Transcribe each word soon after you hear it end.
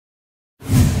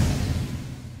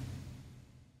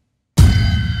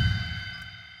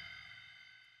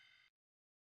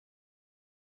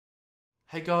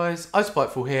Hey guys,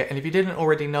 iSpiteful here, and if you didn't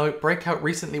already know, Breakout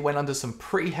recently went under some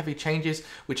pretty heavy changes,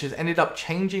 which has ended up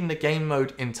changing the game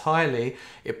mode entirely.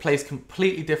 It plays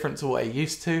completely different to what it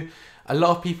used to. A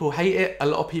lot of people hate it, a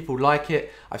lot of people like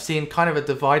it. I've seen kind of a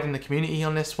divide in the community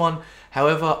on this one.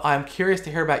 However, I am curious to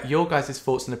hear about your guys'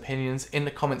 thoughts and opinions in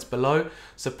the comments below.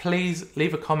 So please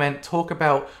leave a comment, talk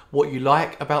about what you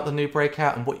like about the new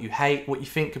Breakout and what you hate, what you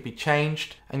think could be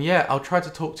changed. And yeah, I'll try to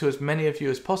talk to as many of you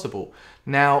as possible.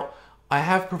 Now, I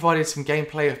have provided some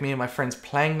gameplay of me and my friends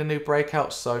playing the new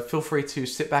Breakout, so feel free to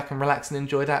sit back and relax and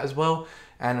enjoy that as well.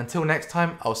 And until next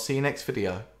time, I'll see you next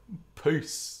video.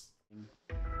 Peace.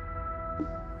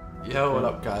 Yo, what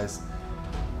up guys?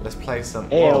 Let's play some...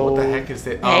 Whoa, what the heck is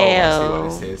this? Oh, I see what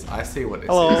this is. I see what this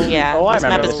is. Yeah, oh, I this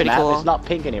map remember is pretty cool. It's not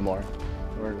pink anymore.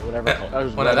 Or whatever.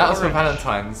 Well, no, that was for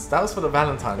Valentine's. That was for the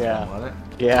Valentine's one, wasn't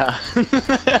it? Yeah.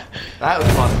 That was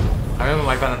fun. I remember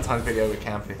my Valentine's video with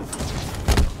Campy.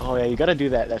 Oh yeah, you gotta do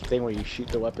that thing where you shoot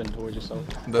the weapon towards yourself.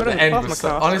 The end was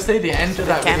so, honestly, the end of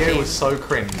that video was so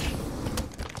cringe.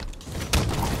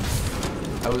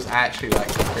 I was actually like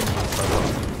cringing so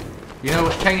long. You know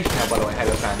what's changed now, by the way,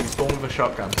 Halo fan? He's born with a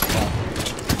shotgun.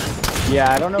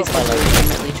 Yeah, I don't know if I like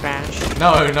legitimately trash.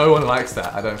 No, no one likes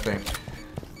that, I don't think.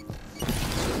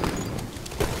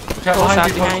 Look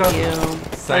out behind you.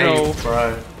 Save,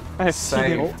 bro.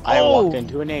 Save. I walked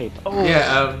into a nade.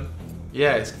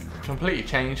 Yeah, it's completely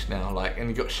changed now, like, and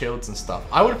you got shields and stuff.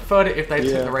 I would have preferred it if they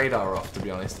took the radar off, to be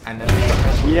honest, and then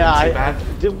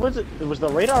was the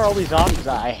radar always on? Because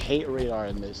I hate radar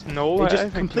in this. No, it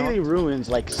just completely ruins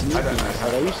like sneakiness.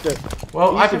 Like, I used to.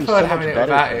 Well, I preferred having it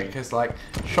without it because like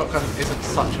shotgun isn't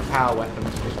such a power weapon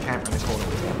to just camp in the corner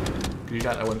because you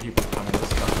don't know when people are coming and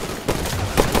stuff.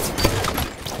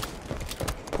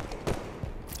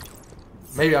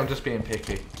 Maybe I'm just being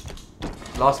picky.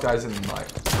 Last guy's in like.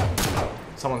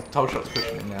 Someone's toe shot's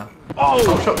pushing him now. Oh!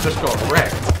 Toe shot just got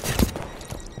wrecked.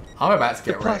 I'm about to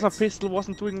get wrecked. The plasma pistol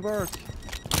wasn't doing work.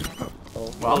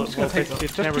 Well, I'm just gonna take. Just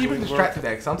keep him distracted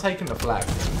there, because I'm taking the flag.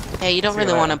 Hey, you don't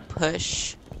really want to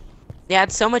push. Yeah,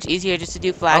 it's so much easier just to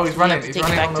do flags. Oh, he's running. He's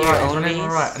running on the right. He's running on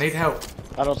the right. I need help.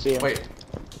 I don't see him. Wait.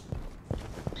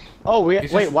 Oh,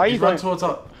 wait. Why are you going towards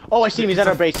us? Oh, I see him. He's at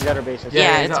our base. He's at our base.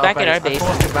 Yeah, it's back at our base. I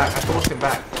forced him back. I forced him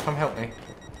back. Come help me.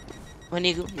 When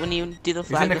you do the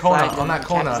flag, he's in the corner, on that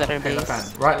corner. Halo fan,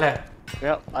 right there.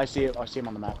 Yep, I see it. I see him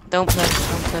on the map. Don't push.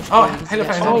 Don't push. Oh, Halo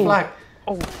fan's on the flag.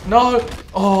 Oh no!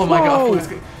 Oh my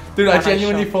god! Dude, I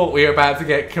genuinely thought we were about to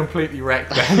get completely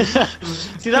wrecked then.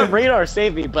 See, that radar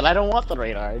saved me, but I don't want the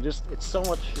radar. It's so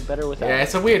much better without. Yeah,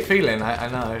 it's a weird feeling. I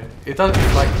know. It does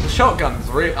like the shotgun's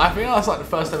real. I think that's like the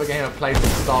first ever game I played to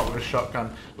start with a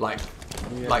shotgun, like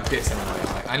this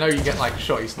anyway. Like, I know you get like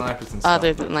shotty snipers and stuff.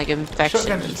 Other than like infection.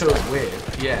 Shotgun just feels weird.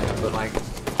 Yeah, but like.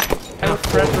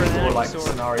 Or like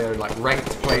scenario like ranked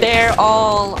play. They're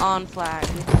all on flag.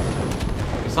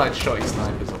 Besides shotty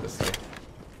snipers, obviously.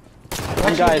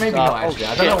 Actually, guys, maybe not actually.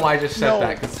 I don't know why I just said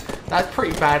that because that's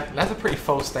pretty bad. That's a pretty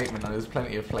false statement. There's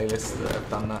plenty of playlists that have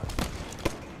done that.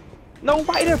 No,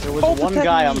 why there was one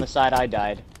guy on the side I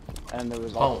died, and there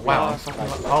was. Oh wow!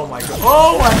 Oh my god!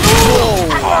 Oh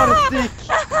my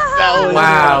god!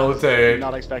 Wow, dude!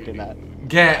 Not expecting that.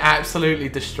 Get absolutely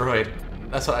destroyed.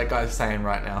 That's what that guy's saying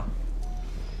right now.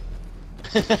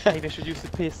 Maybe I should use the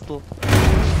pistol.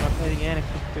 I'm not playing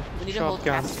anything with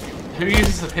shotgun. Who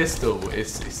uses a pistol?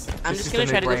 I'm just gonna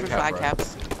try to go for flag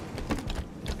caps.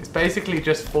 It's basically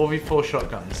just 4v4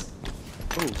 shotguns.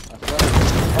 Ooh,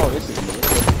 this is good.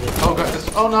 Oh god!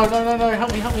 Oh no!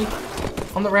 Help me!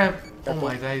 On the ramp! Oh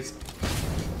my days!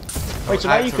 Wait, so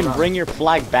now you can bring your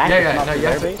flag back? Yeah, no, you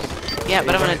have to. Yeah,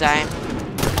 but I'm gonna die.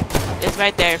 It's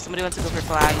right there. If somebody wants to go for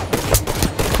flag.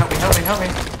 Help me!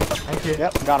 Thank you.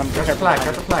 Yep, got him. Got the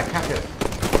flag, cap it.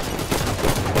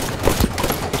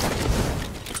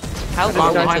 How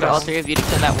long was it all three of you to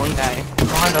kill that one guy?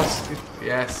 Behind us.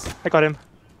 Yes. I got him.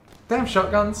 Damn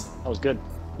shotguns. That was good.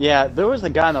 Yeah, there was a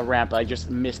guy on the ramp, but I just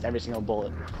missed every single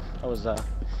bullet. That was,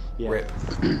 yeah. Rip.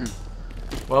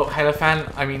 Well, Halo fan,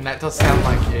 I mean, that does sound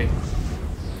like you.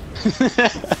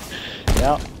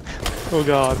 Yeah. Oh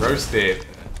god. Roasted.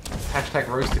 Hashtag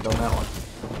roasted on that one.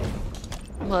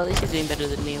 Well, at least he's doing better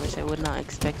than me, which I would not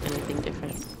expect anything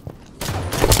different.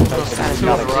 That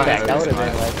would have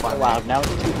been like, wow, now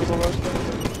 2 people roasted?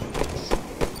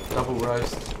 Double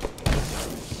roast.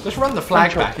 Just run the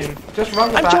flag back. Just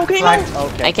run the flag.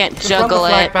 Okay. I can't juggle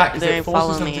it. They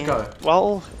follow me.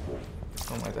 Well.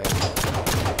 Oh my days.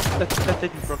 That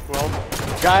didn't work well.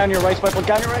 Guy on your right, Spiteful.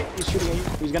 Guy on your right. He's shooting at you.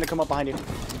 He's gonna come up behind you.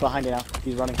 He's behind you now.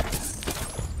 He's running.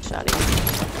 Shot him.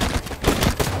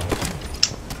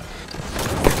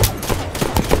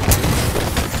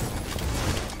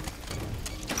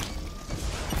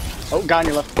 Oh, guy on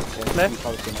your left. Okay, Left? you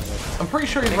probably see my left. I'm pretty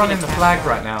sure he's running the flag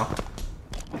right now.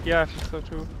 Yeah, I think so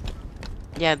too.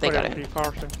 Yeah, they got Pretty it.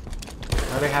 far, so.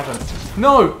 No, they haven't.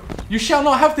 No! You shall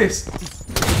not have this!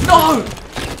 No!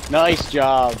 Nice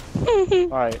job.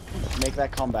 Alright, make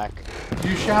that comeback.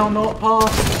 You shall not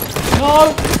pass.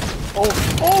 No!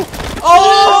 Oh!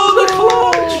 Oh, the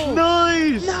clutch!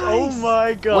 Nice! Oh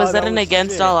my god. Was that an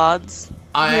against sick. all odds?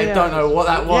 I Yeah. don't know what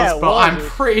that was, Yeah, it but was. I'm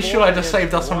pretty sure I just Four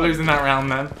saved us from against losing that round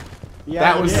then. Yeah,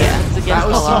 That was Yeah, it's against that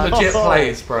was all some odds. legit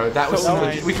plays, bro. That was So some nice.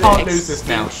 legit. We can't lose this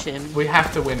now. Extinction. We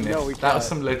have to win this. No, we That was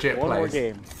can't. some legit One more plays.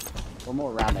 game. One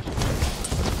more round, I should say.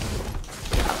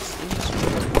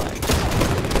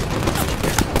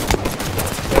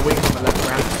 They're weak on the left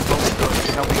round.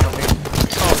 Help me, help me.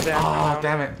 Oh, damn. Oh,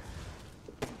 damn it.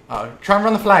 Oh, try and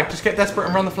run the flag. Just get desperate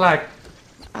and run the flag.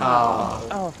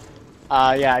 Oh.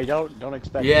 Oh. Yeah, I don't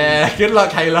expect. Yeah, good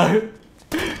luck, Halo.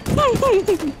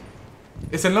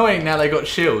 It's annoying now they got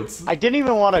shields. I didn't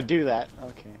even want to do that.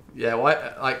 Okay. Yeah, why?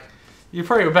 Like, you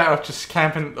probably were better off just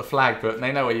camping at the flag, but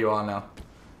they know where you are now.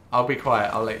 I'll be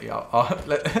quiet. I'll let you out.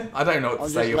 I don't know what to I'll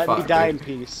say. just You're let me fucked. die in Dude.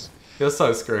 peace. You're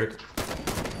so screwed.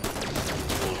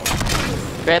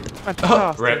 Rip.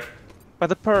 Oh, rip. But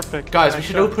the perfect. Guys, we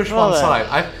should all push Well one then.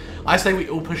 side. I say we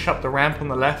all push up the ramp on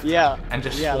the left. Yeah. And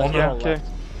just Yeah, swarm let's them. go Okay. left.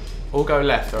 All go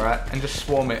left, alright? And just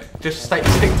swarm it. Just stick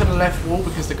to the left wall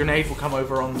because the grenade will come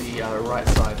over on the right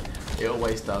side. It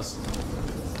always does.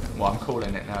 Well, I'm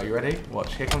calling it now. You ready?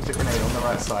 Watch. Here comes the grenade on the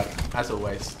right side. As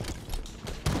always.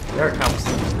 There it comes.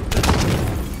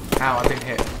 Ow, I've been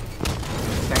hit.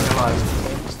 Staying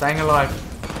alive. Staying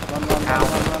alive. Run, run, Ow.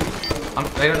 run, run,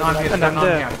 run. They don't know I'm here. They And don't know I'm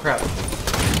I'm there. here. Crap.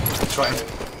 Got him.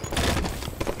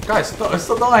 Guys,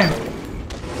 stop dying.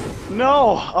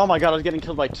 No! Oh my god, I was getting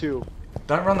killed by 2.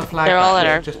 Don't run the flag. They're all back at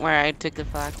here, our just- where I took the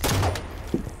flag.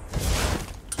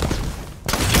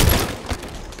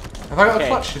 Have I got Okay, a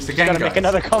clutch this just again, gotta guys? make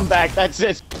another comeback. That's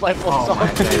it. Life will Oh, solve my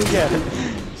it days. again.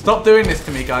 Stop doing this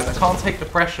to me, guys. I can't take the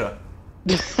pressure.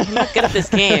 I'm not good at this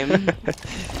game. I used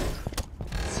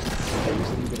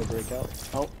to be good at breakout.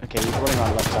 Oh, okay, he's running on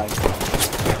the left side.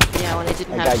 Yeah, when I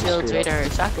didn't That guy have just shields, screwed radar, or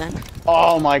shotgun.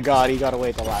 Oh my god, he got away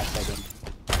at the last second.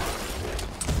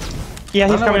 Yeah, I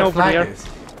he's don't know coming where the over flag here. is.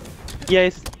 Yeah,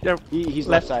 he's there. He's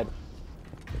left side.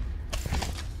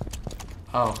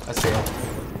 Oh, I see it.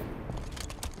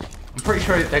 I'm pretty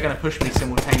sure they're going to push me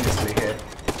simultaneously here.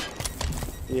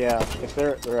 Yeah, if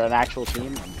they're an actual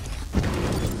team.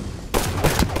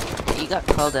 You got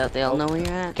called out. They all know where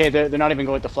you're at. Okay, they're not even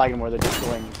going with the flag anymore. They're just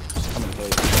coming for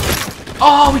you.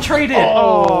 Oh, we traded!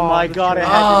 Oh my the god, it trade.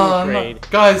 had Oh, to be a no. trade.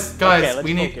 Guys, Okay, let's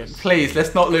we need... focus. Please,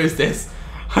 let's not lose this.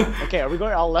 Okay, are we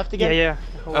going all left Yeah, again? yeah.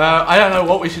 Hold on. I don't know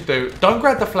what we should do. Don't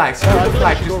grab the flag. Screw I the feel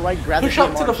like flag. we should Just go right, grab the push up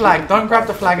to DMR, the shoot flag. them Don't from grab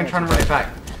the far. flag and try and run it back.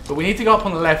 But we need to go up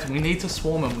on the left. We need to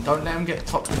swarm them. Don't let them get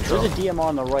top control. There's a DMR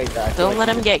on the right that I feel Don't like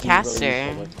let him get he's really caster.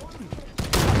 useful with.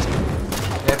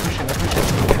 They're pushing. They're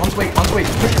pushing. One's weak. One's weak.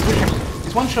 Push him. Push him.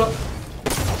 He's one shot.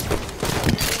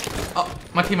 Oh,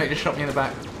 my teammate just shot me in the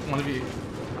back. One of you.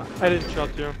 I didn't shot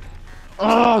you.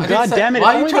 Oh I did god say- damn it!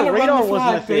 Why If are you only trying the to run radar the wasn't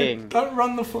a flag, dude? thing. Don't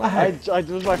run the flag. It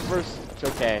was my first. It's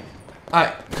okay.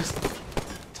 Alright, just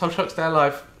Tolchok, stay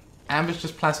alive. Amber's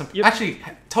just plasma. Yep. Actually,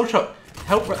 Tolchok,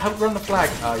 help run the flag.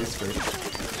 Oh, you're screwed.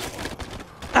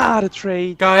 Ah, the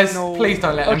trade. Guys, No. please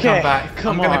don't let them Okay, come back.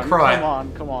 come I'm gonna on, cry. Come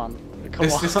on, come on, come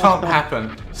This on. just can't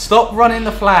happen. Stop running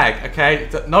the flag, okay?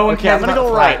 No one Okay, cares I'm gonna about go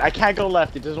the right. flag. I can't go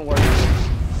left. It doesn't work.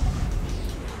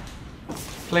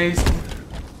 Please.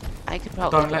 I could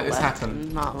probably Don't let go this left happen.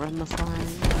 and not run the flag.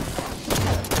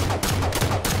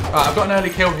 Alright, I've got an early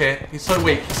kill here. He's so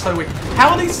weak. He's so weak. How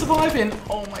are they surviving?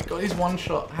 Oh my god, he's one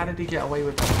shot. How did he get away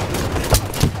with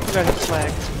that? You got his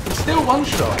flag. He's still one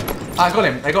shot. I got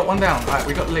him. They got one down. Alright,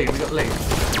 we got the lead. We got the lead.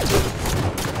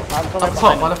 I'm coming Up top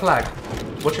behind by him. the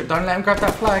flag. Watch it. Don't let him grab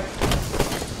that flag.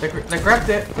 They grabbed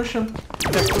it. Push him.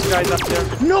 There's 2 guys up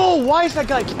there. No, why is that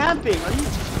guy camping? Are you?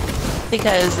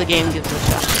 Because the game gives a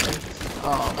shot.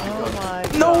 Oh my Oh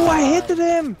god. my No, God. I hit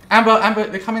him. Amber,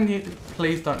 they're coming to you.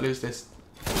 Please don't lose this.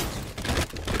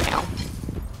 Ow.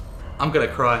 I'm gonna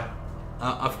cry.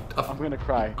 I'm gonna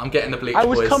cry. I'm getting the bleach, I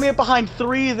was boys. coming up behind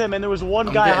 3 of them, and there was one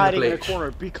I'm guy getting the hiding in a bleach.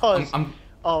 corner because I'm-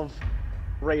 of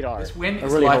radar. This win I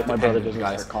is really life hope my brother dependent, doesn't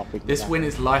guys. start coughing. This win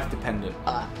is life dependent.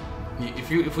 Ah.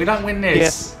 If we don't win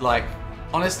this, like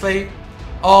honestly,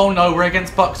 oh no, we're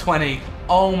against Buck 20.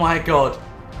 Oh my god.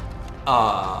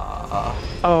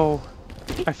 Oh,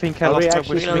 I think I Are we lost my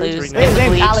actually wish gonna victory lose? now. His name's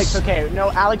Bleach. Alex. Okay,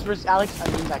 no, Alex versus Alex. I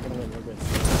mean, not gonna win. We're good.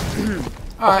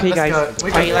 All right, Okay, let's guys. go.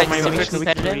 We Are you got like my super wish victory.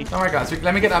 competitive? Alright guys,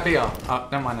 let me get that BR. Oh,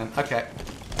 never mind then. Okay.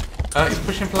 He's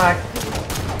pushing flag.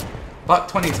 Buck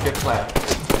 20's a good player.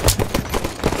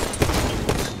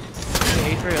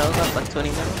 you for real? Got like 20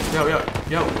 now.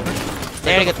 Yo.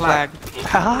 There you get the flag.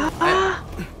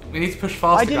 We need to push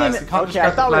faster, I didn't guys. even. We can't Okay, just I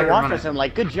grab the thought flag we and won run for it. him.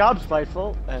 Like, good job,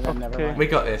 Spiteful. And then never mind. We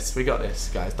got this,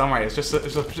 guys. Don't worry. It's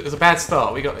a bad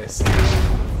start. We got this.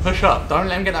 Push up. Don't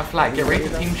let him get that flag. Get ready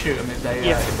to team shoot him if they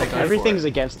go Everything's for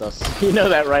it. against us. You know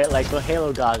that, right? Like, the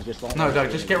Halo gods just won't. No,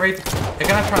 just get ready. They're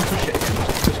gonna try and push it again.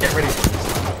 Just get ready.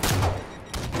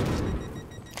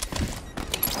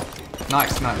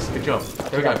 Nice. Good job.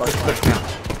 There we go. Push now.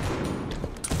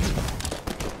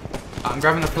 I'm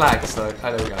grabbing the flag, so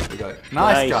there we go. We got it.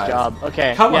 Nice guys. Job.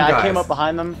 Okay. Come on, guys. I came up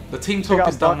behind them. The team talk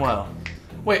is done well.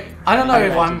 Wait, I don't know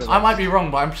if I might be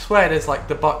wrong, but I swear there's like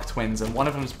the Buck twins, and one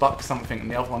of them's Buck something, and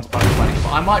the other one's Buck 20.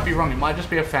 But I might be wrong. It might just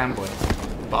be a fanboy.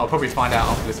 But I'll probably find out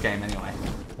after this game anyway.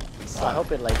 So I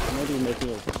hope it like maybe making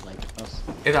it like us.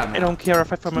 It don't matter. I don't care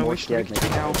if I find my More wish scared list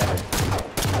makes it now. better.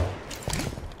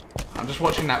 I'm just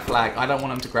watching that flag. I don't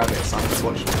want them to grab it, so I'm just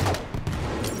watching it.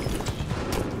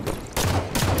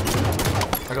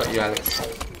 I got you, Alex.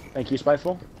 Thank you,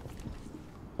 Spiteful.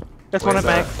 That's one of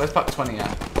back. Where's Buck 20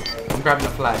 at? I'm grabbing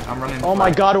the flag. I'm running the Oh flag.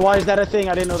 my god, why is that a thing?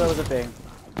 I didn't know that was a thing.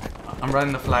 I'm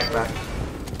running the flag back.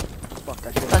 Fuck,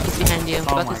 I should Buck is behind you. Oh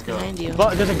Buck my is God. behind you.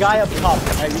 But there's a guy up top.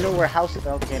 You know where house is?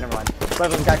 Okay, never mind. Spiteful,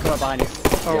 the guy come up behind you.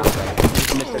 Oh, okay.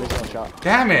 Just missed it. This one shot.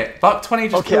 Damn it! Buck 20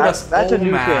 just Okay, killed us. that's a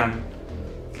new man.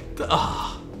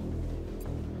 Ugh.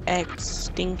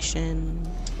 Extinction.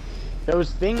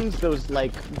 Those things, those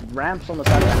like ramps on the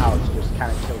side of the house just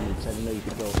kind of killed me because I didn't know you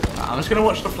could go over them. I'm just gonna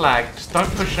watch the flag. Just don't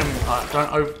push him.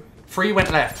 Don't over. Free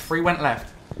went left. Free went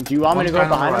left. Do you want me to One's go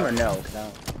going on behind the him or right. no? 'Cause I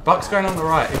don't- Buck's going on the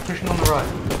right. He's pushing on the right.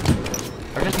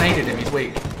 I just naded him. He's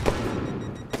weak.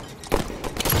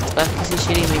 Buck is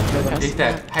shooting me from across He's the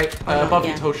dead. map. Hey, above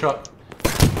you, Yeah. tall shot.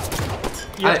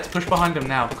 Alex, push behind him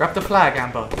now. Grab the flag,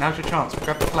 Amber. Now's your chance.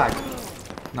 Grab the flag.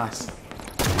 Nice.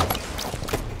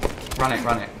 Run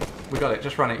it. We got it.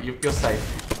 Just run it. You're safe.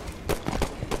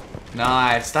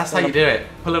 Nice. That's how you do it.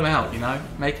 Pull him out, you know?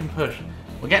 Make him push.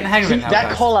 We're getting the hang of See, it now, that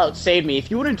guys. call out saved me.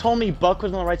 If you wouldn't told me Buck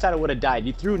was on the right side, I would have died.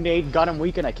 You threw a nade, got him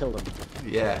weak, and I killed him.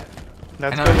 Yeah.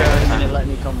 That's I know. good. And it let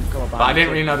me come up behind But I didn't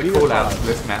you. really know the Do your call outs call-out. for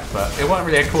this map, but it wasn't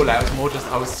really a call out, it was more just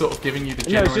I was sort of giving you the No,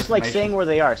 general it's just like information. saying where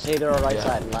they are. Say they're on right Yeah.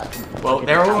 side and left. Well, Like,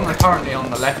 they're it's all power. currently on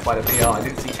the left by the BR. I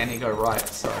didn't see any go right,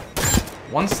 so.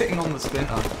 One's sitting on the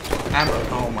splinter. Amber,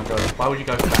 oh my god, why would you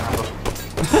go for that,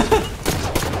 Amber?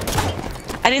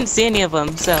 I didn't see any of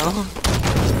them, so.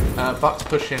 Buck's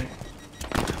pushing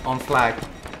on flag.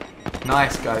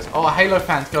 Nice, guys. Oh, a Halo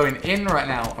fan's going in right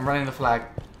now. I'm running the flag.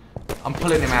 I'm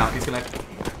pulling him out. He's gonna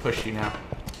push you now.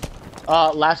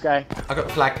 Last guy. I got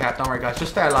the flag cap. Don't worry, guys.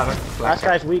 Just stay alive. I got the flag Last cap.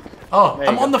 guy's weak. Oh, There you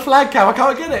I'm go. on the flag cap. I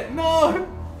can't get it. No.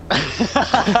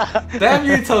 Damn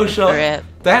you, toe shot. Rip.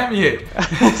 Damn you.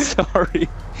 Sorry.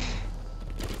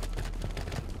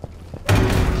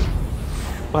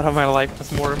 But my life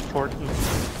was more important.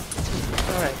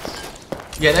 Alright.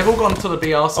 Yeah, they've all gone to the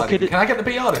BR side. Okay, Can I get the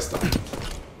BR this time?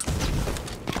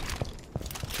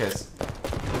 Cheers.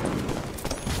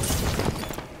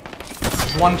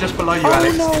 One just below you, Oh,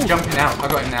 Alex. no. He's jumping out. I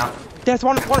got him now. There's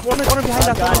one behind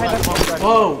us.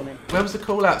 Whoa! Where was the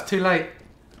call out? It's too late.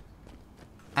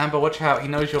 Amber, watch out. He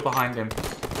knows you're behind him.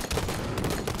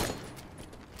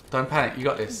 Don't panic. You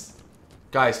got this.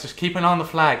 Guys, just keep an eye on the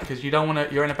flag because you don't want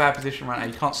to. You're in a bad position right now.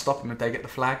 You can't stop him if they get the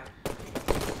flag.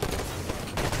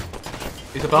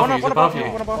 He's above you. He's above you.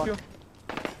 One above you.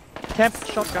 Camp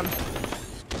shotgun.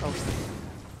 Oh.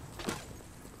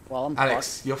 Well, I'm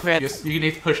Alex, fucked. you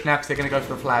need to push now because they're going to go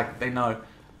for the flag. They know.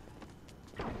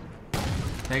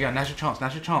 There you go. Now's your chance.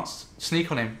 Now's your chance.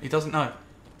 Sneak on him. He doesn't know.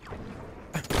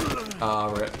 Ah,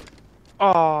 rip.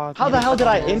 Oh, How the hell did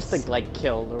I instinct like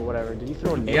kill or whatever? Did you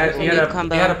throw a nade? He had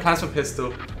combo. a plasma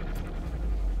pistol.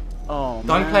 Oh,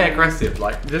 Don't man. play aggressive.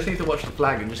 Like, you just need to watch the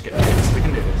flag and just get this. We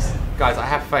can do this. Guys, I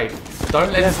have faith.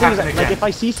 Don't let Yeah, this the thing is happen that, again. like if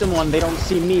I see someone, they don't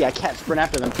see me. I can't sprint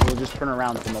after them because they'll just turn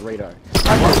around from the radar.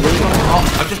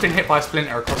 Oh, I've just been hit by a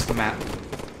splinter across the map.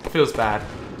 Feels bad.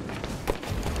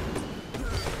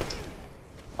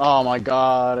 Oh my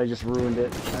god, I just ruined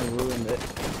it. I ruined it.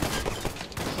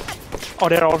 Oh,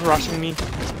 they're all rushing me.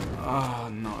 Oh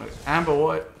no. Amber,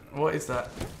 what is that?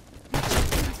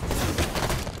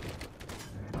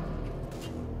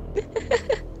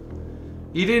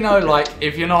 You do know, like,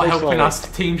 if you're not Play helping slowly.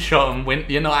 us team shot and win,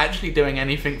 you're not actually doing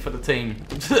anything for the team.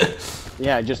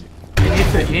 Yeah, just You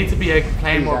need to be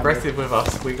playing more Exactly. aggressive with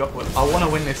us. I want to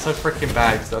win this so freaking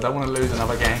bad, so I don't want to lose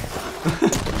another game.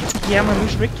 Yeah, my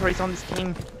most victories on this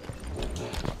game.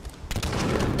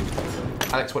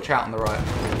 Alex, watch out on the right.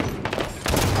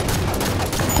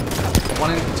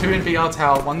 Two in VR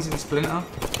tower, one's in splinter.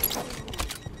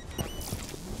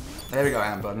 There we go,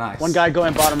 Amber. Nice. One guy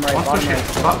going bottom right. One Bottom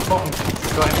pushing. right. Bottom.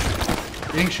 Got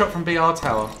him. Being shot from BR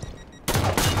tower.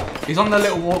 He's on the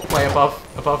little walkway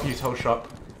above you, Toll Shop.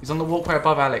 He's on the walkway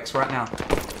above Alex right now.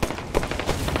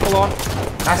 Hold on.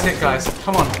 That's it, guys.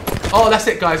 Come on. Oh, that's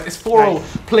it, guys. It's 4-all.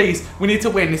 Please, we need to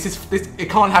win. This. It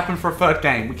can't happen for a third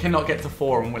game. We cannot get to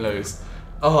 4 and we lose.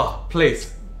 Oh,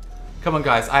 please. Come on,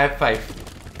 guys. I have faith.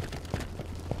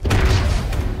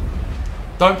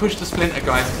 Don't push the splinter,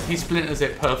 guys. He splinters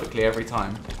it perfectly every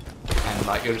time, and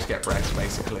like you'll just get wrecked,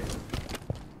 basically.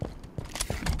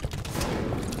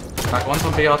 Right, one's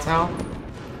on BR tower.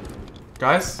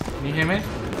 Guys, can you hear me?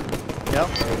 Yep.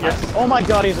 Yes. Oh my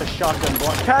god, he's a shotgun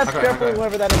block. Cats, careful,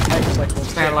 whoever that is.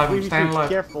 Staying alive, I'm staying alive.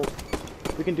 Careful.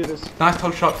 We can do this. Nice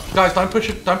toe shot. Guys, don't push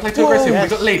it. Don't play too aggressive. Yes. We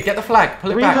got the lead. Get the flag. Pull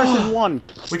it 3 back. versus 1.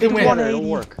 We can win. It'll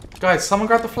work. Guys, someone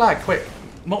grab the flag, quick.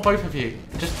 Not both of you.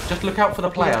 Just look out for the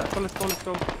player. Let's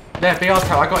go. There, BR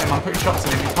tower. I got him. I'm putting shots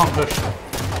in him. He can't push.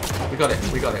 We got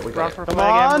it. We got it. Run for Come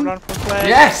flag, on. Run for flag.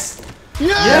 Yes!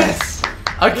 Yes!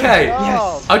 Okay.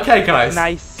 Yes. Okay, guys.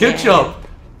 Nice. Good job.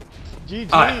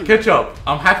 GG. Alright, good job.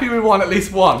 I'm happy we won at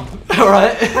least one.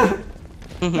 Alright? That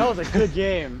was a good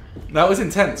game. That was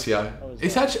intense, yo.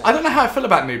 It's actually, I don't know how I feel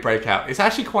about new Breakout. It's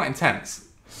actually quite intense.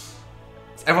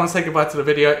 Everyone say goodbye to the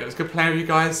video. It was good playing with you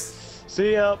guys.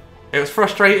 See ya. It was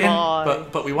frustrating, Bye.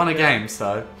 but we won a game,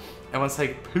 so everyone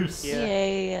say peace. Yeah.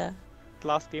 Yeah.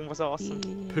 Last game was awesome.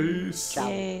 Peace. Ciao.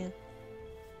 Yeah.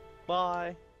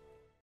 Bye.